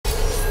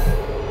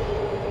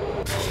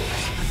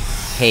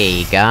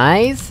Hey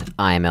guys,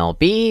 I'm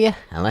LB,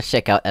 and let's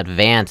check out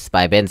Advanced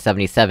by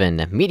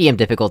Ben77, medium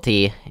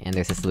difficulty, and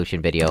there's a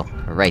solution video.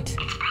 Right.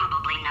 It's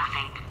probably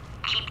nothing.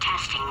 Keep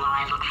testing while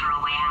I look for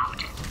a way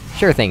out.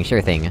 Sure thing,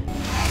 sure thing.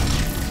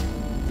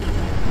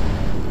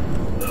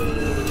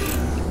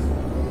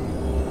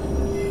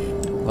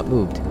 What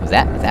moved? Was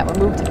that what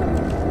moved?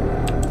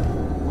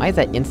 Why is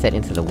that inset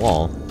into the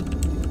wall?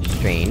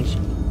 Strange.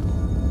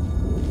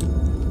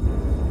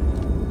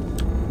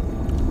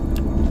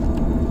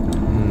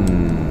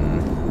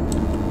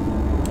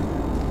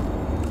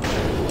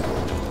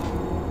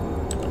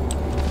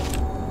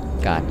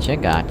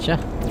 Gotcha.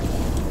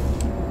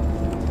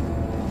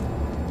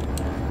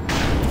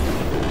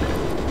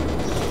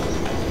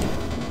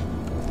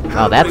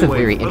 Oh, that's a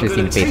very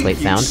interesting faceplate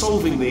sound.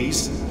 Solving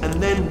these, and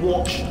then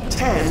watch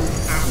 10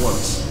 at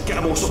once. Get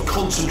a more sort of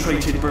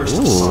concentrated burst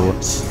of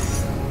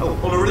science. Oh,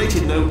 on a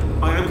related note,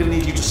 I am going to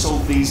need you to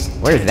solve these.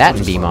 Where's that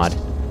in BMod?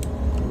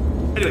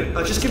 Anyway,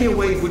 just give me a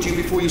wave, would you,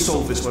 before you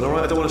solve this one,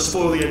 alright? I don't want to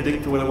spoil the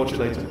ending for when I watch it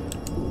later.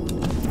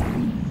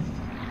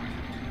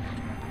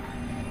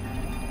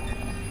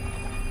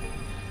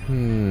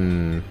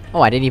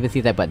 Oh, I didn't even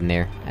see that button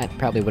there. That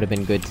probably would've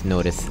been good to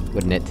notice,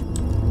 wouldn't it?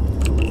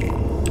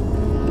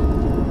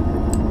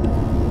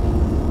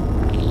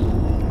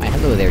 Why,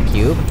 hello there,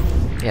 Cube.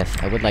 Yes,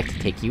 I would like to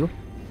take you.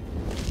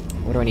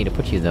 Where do I need to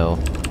put you, though?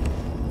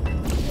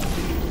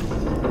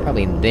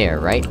 Probably in there,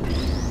 right?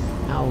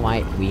 How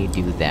might we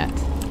do that?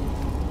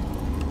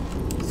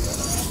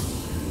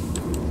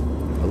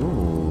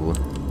 Ooh.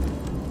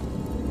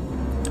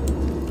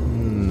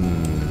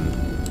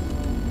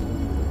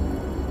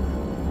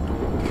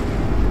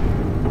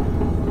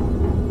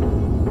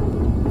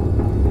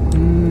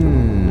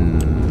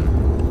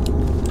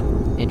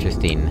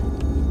 Interesting.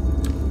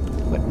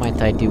 What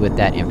might I do with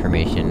that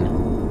information?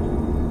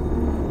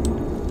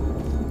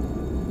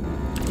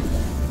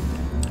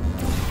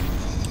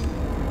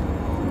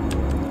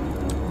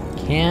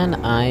 Can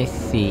I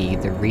see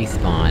the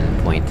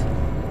respawn point?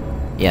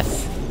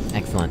 Yes.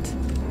 Excellent.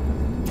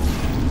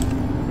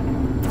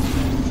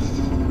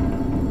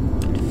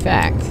 In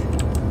fact...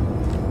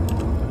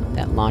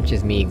 that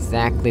launches me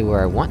exactly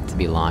where I want to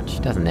be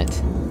launched, doesn't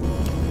it?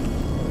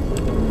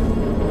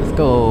 Let's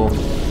go...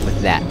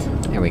 with that.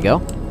 There we go.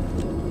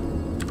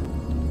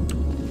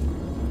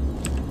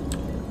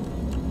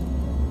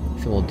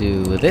 So we'll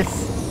do this.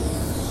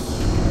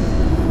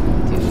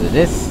 Do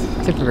this,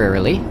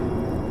 temporarily.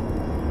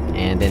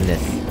 And then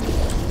this.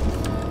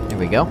 There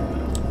we go.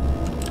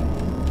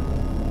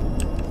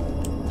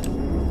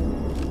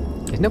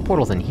 There's no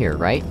portals in here,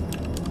 right?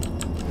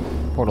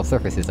 Portal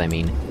surfaces, I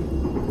mean.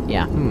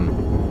 Yeah,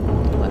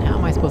 Well, then how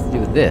am I supposed to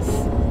do this,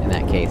 in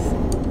that case?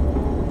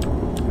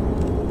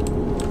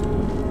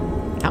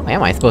 How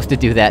am I supposed to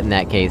do that in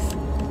that case?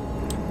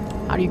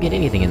 How do you get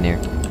anything in there?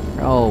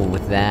 Oh,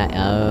 with that...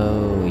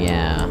 oh,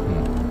 yeah.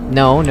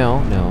 No. No.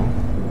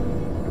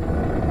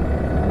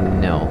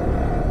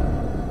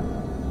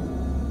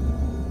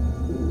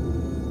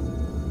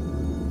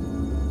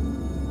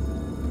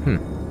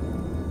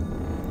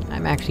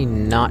 I'm actually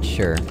not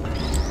sure.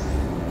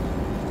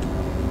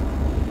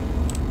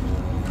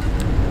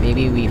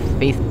 Maybe we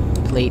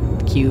faceplate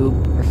the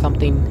cube, or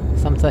something?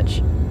 Some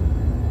such?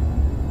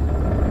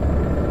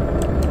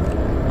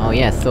 Oh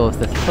yeah, so if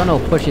the funnel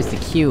pushes the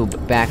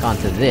cube back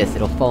onto this,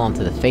 it'll fall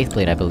onto the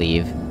faceplate, I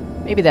believe.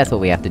 Maybe that's what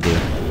we have to do.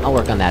 I'll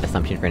work on that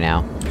assumption for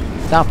now.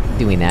 Stop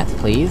doing that,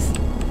 please. At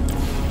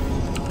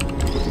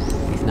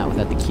least not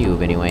without the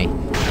cube, anyway.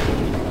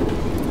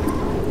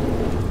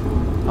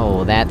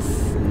 Oh,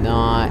 that's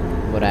not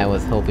what I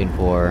was hoping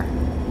for.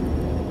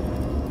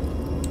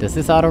 Does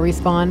this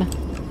auto-respawn?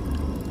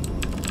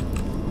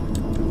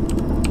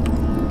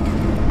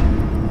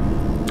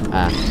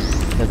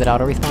 Does it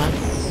auto-respawn?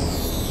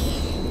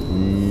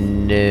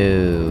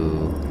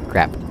 No.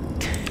 Crap.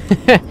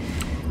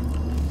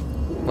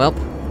 Well,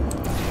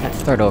 let's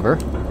start over.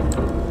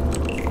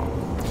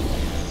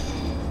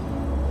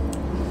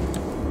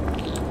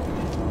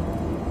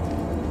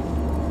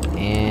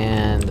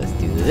 And let's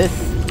do this,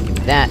 do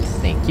that,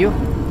 thank you.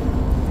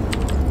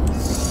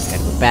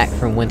 Gotta go back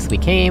from whence we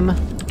came.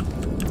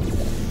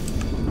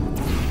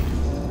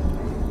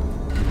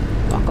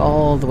 Walk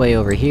all the way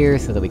over here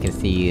so that we can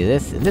see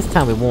this, and this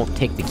time we won't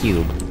take the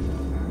cube.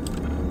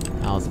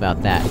 How's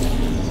about that?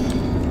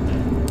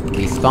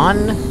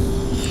 Respawn.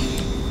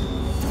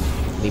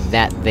 Leave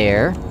that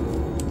there.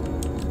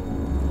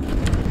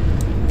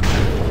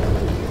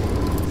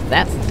 So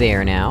that's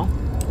there now.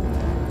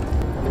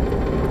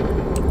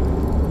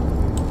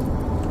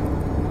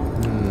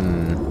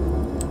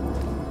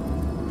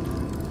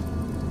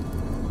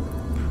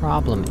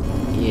 Problem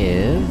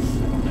is...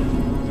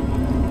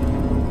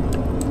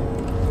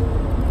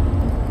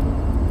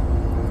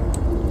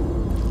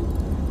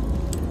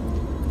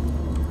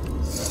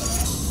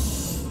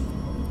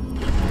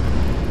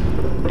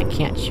 I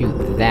can't shoot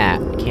that,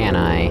 can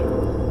I?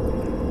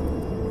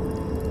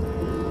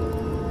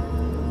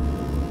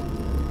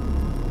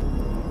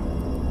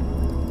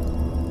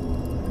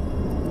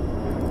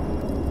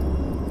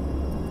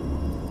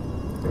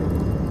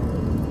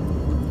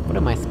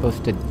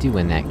 supposed to do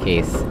in that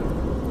case?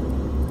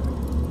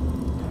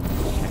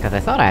 Because I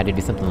thought I had to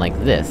do something like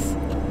this.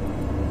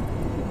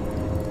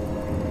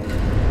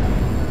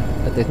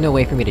 But there's no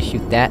way for me to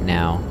shoot that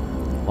now,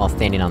 while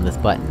standing on this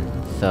button.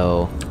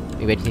 So,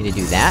 maybe I just need to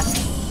do that?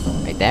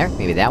 Right there?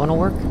 Maybe that one will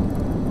work?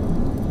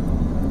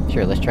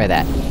 Sure, let's try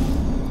that.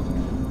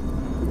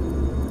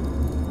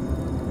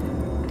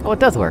 Oh, it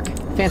does work!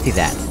 Fancy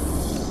that!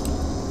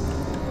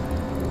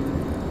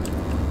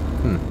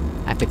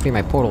 I have to clear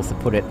my portals to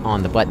put it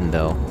on the button,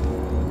 though.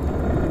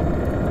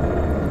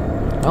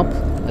 Well,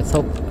 let's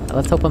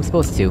hope I'm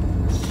supposed to.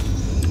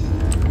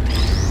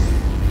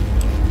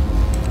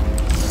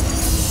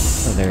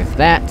 So there's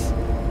that.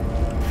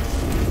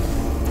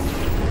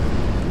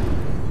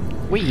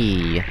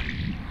 Whee!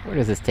 Where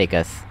does this take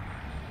us?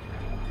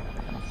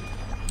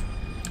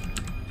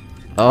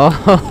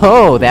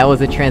 Oh, that was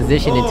a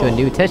transition into a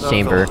new test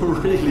chamber. Felt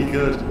really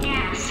good.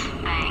 Yes,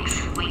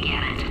 thanks. We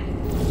get it.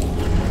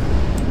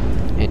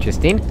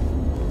 Interesting.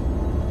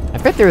 I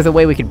bet there was a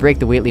way we could break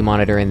the Wheatley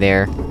monitor in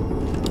there.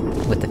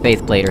 With the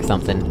faceplate or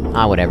something.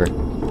 Ah, whatever.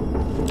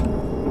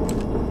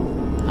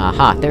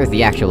 Aha, there's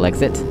the actual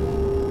exit.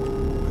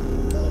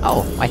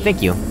 Oh, why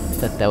thank you.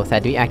 That those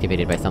had to be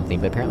activated by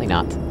something, but apparently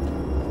not.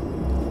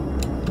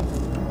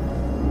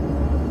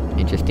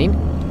 Interesting.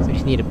 So we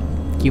just need a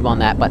cube on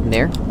that button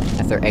there.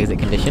 That's our exit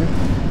condition.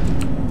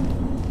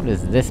 What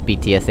does this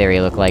BTS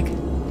area look like?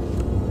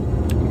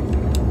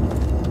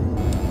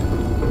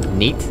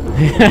 Neat.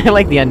 I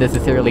like the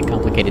unnecessarily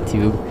complicated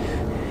tube.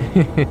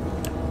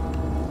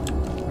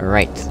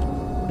 Right.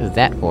 What is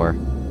that for?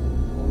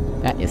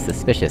 That is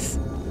suspicious.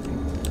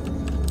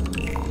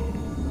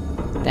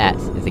 That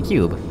is a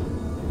cube.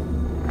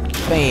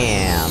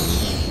 Bam!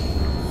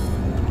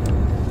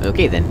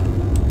 Okay then.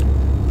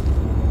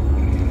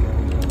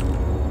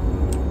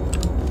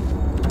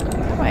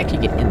 How do I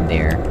actually get in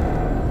there?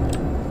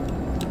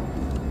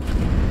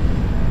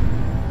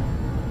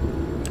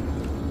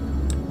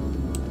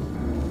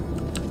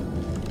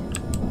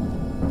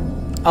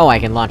 Oh, I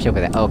can launch over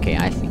that. Okay,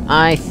 I see.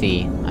 I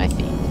see. I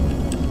see.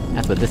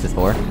 That's what this is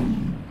for.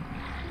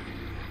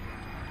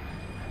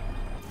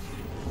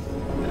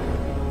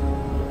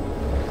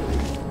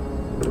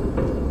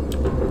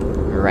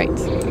 Right.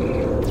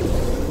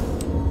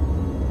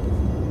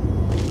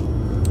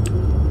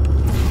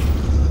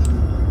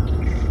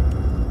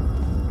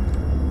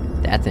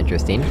 That's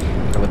interesting. I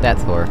wonder what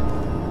that's for.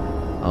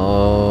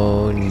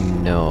 Oh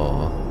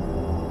no.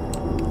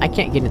 I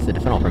can't get into the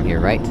funnel from here,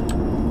 right?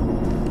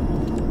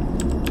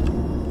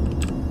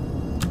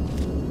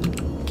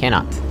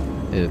 Cannot.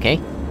 Okay.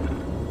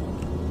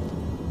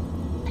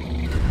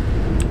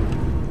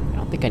 I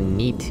don't think I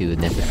need to,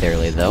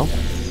 necessarily, though.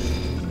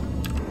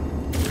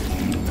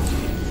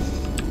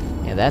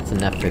 Yeah, that's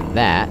enough for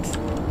that.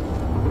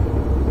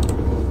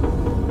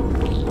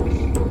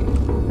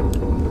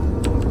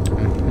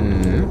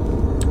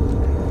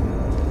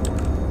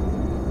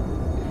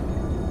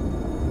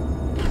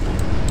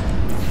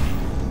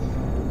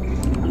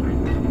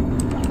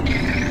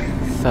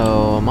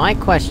 So, my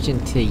question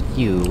to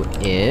you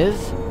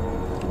is...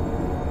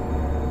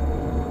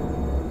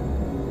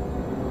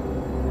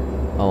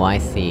 Oh, I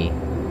see.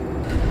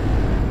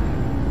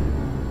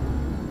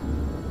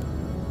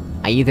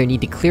 I either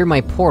need to clear my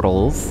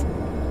portals,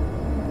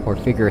 or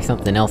figure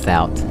something else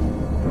out.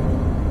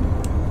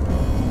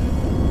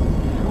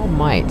 How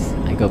might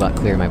I go about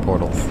clearing my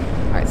portals?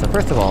 Alright, so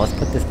first of all, let's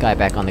put this guy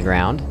back on the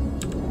ground.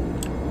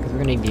 Because we're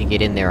gonna need to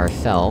get in there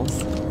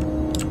ourselves.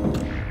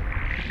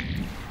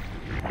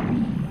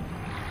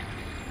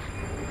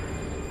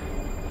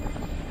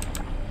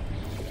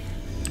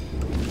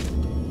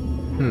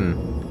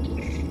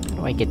 How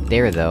do I get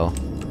there, though?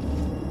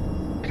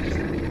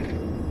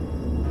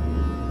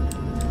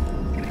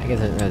 I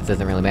guess it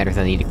doesn't really matter,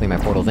 since I need to clear my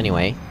portals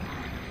anyway.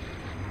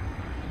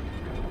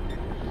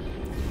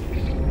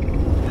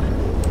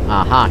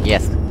 Aha,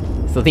 yes.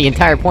 So the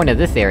entire point of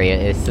this area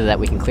is so that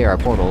we can clear our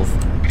portals.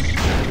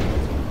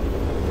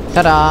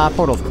 Ta-da!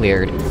 Portal's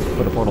cleared.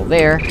 Put a portal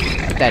there,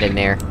 put that in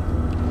there,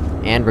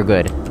 and we're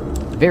good.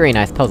 Very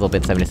nice puzzle,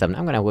 Bit 77.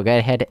 I'm gonna go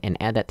ahead and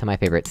add that to my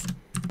favorites.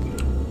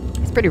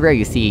 It's pretty rare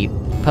you see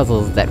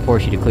puzzles that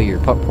force you to clear your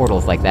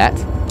portals like that.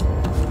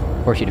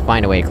 Force you to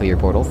find a way to clear your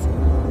portals.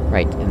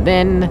 Right, and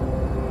then...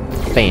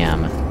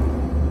 Bam!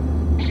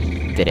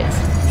 Did it.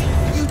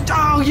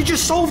 You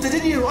just solved it,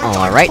 didn't you?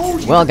 Alright,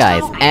 well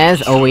guys,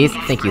 as always,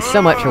 thank you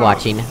so much for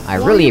watching, I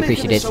really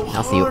appreciate it,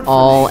 I'll see you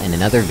all in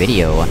another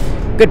video.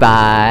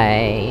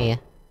 Goodbye!